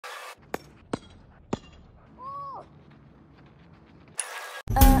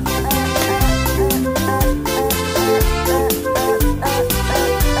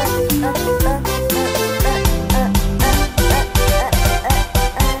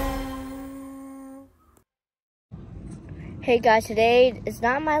Hey guys, today it's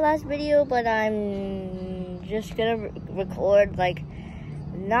not my last video, but I'm just gonna record like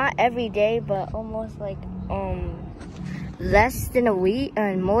not every day, but almost like less than a week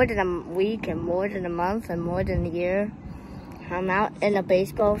and more than a week and more than a month and more than a year. I'm out in a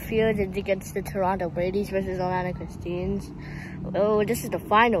baseball field against the Toronto Brady's versus Atlanta Christines. Oh, this is the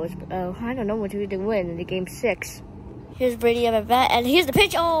finals. I don't know what to win in the game 6. Here's Brady at bat, and here's the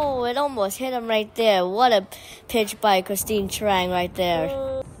pitch. Oh, it almost hit him right there. What a pitch by Christine Trang right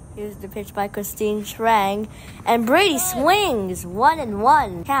there. Here's the pitch by Christine Trang, and Brady swings.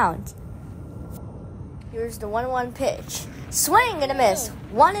 1-1 count. Here's the 1-1 pitch. Swing and a miss.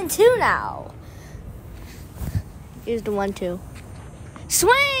 1-2 now. Here's the 1-2.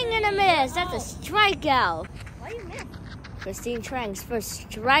 Swing and a miss. That's a strikeout. Why you miss? Christine Trang's first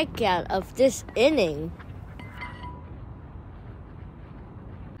strikeout of this inning.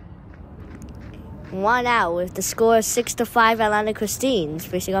 1 out with the score 6-5 Atlanta Christines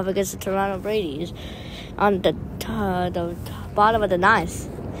facing off against the Toronto Brady's on the bottom of the 9th.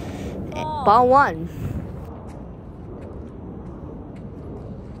 Ball 1.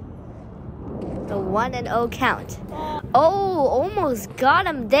 The 1-0 count. Oh, almost got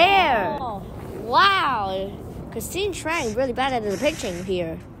him there. Wow. Christine Trang really bad at the pitching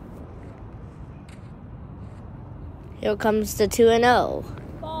here. Here comes the 2-0.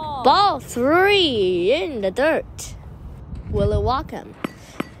 Ball 3 in the dirt. Will it walk him?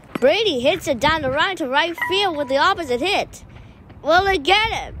 Brady hits it down the line to right field with the opposite hit. Will it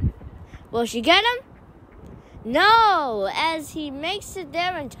get him? Will she get him? No, as he makes it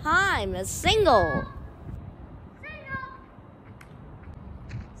there in time. A single.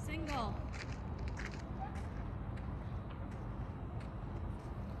 Single.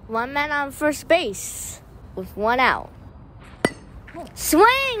 One man on first base with 1 out.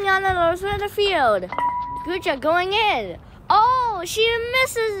 Swing on the north side of the field. Guja going in. Oh, she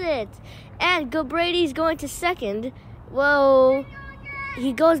misses it. And Brady's going to second. Well,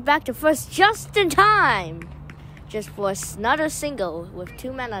 he goes back to first just in time. Just for another single with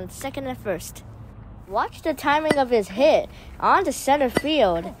 2 men on second and first. Watch the timing of his hit on the center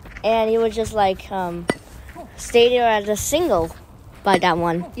field. And he was just like stay there as a single. By that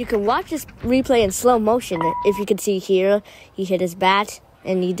one. You can watch this replay in slow motion. If you can see here, he hit his bat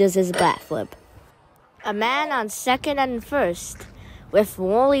and he does his bat flip. A man on second and first with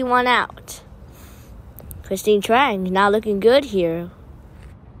only 1 out. Christine Trang now looking good here.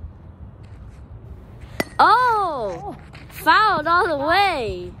 Oh! Fouled all the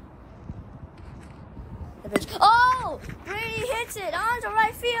way. Oh! Brady hits it onto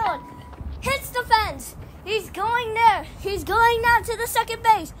right field. Hits the fence. He's going there. He's going down to the second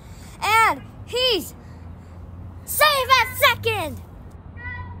base. And he's safe at second.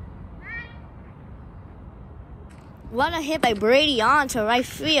 What a hit by Brady onto right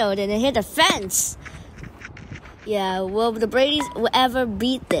field, and it hit the fence. Yeah, will the Bradys ever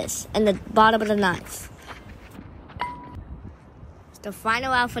beat this in the bottom of the 9th? It's the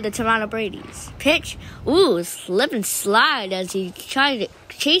final out for the Toronto Brady's. Pitch. Ooh, slip and slide as he tried to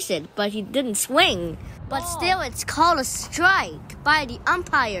chase it, but he didn't swing. But still, it's called a strike by the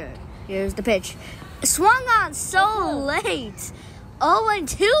umpire. Here's the pitch. Swung on so late.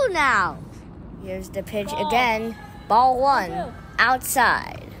 0-2 now. Here's the pitch again. Ball 1.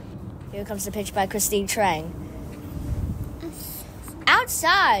 Outside. Here comes the pitch by Christine Trang.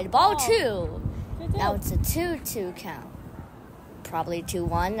 Outside. Ball 2. Now it's a 2-2 count. Probably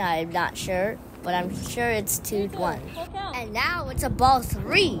 2-1. I'm not sure. But I'm sure it's 2-1. And now it's a ball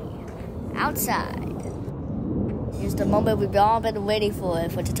 3. Outside. Here's the moment we've all been waiting for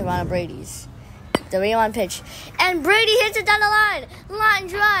the Toronto Brady's. The 3-1 pitch. And Brady hits it down the line. Line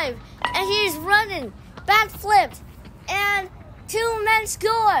drive. And he's running. Bat flipped. And 2 men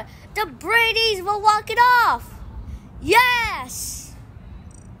score. The Brady's will walk it off. Yes!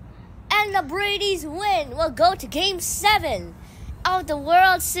 And the Brady's win will go to Game 7 of the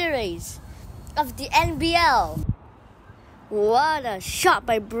World Series of the NBL. What a shot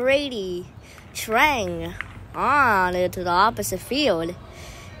by Brady Trang on into the opposite field.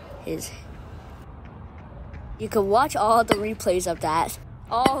 You can watch all the replays of that.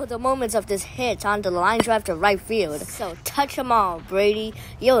 All the moments of this hit on the line drive to right field. So touch them all, Brady.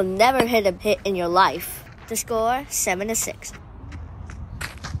 You'll never hit a hit in your life. The score, 7-6.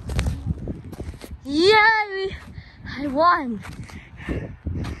 Yay! I won.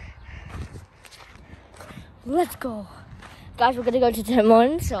 Let's go. Guys, we're gonna go to Des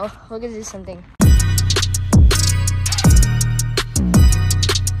Moines, so we're gonna do something.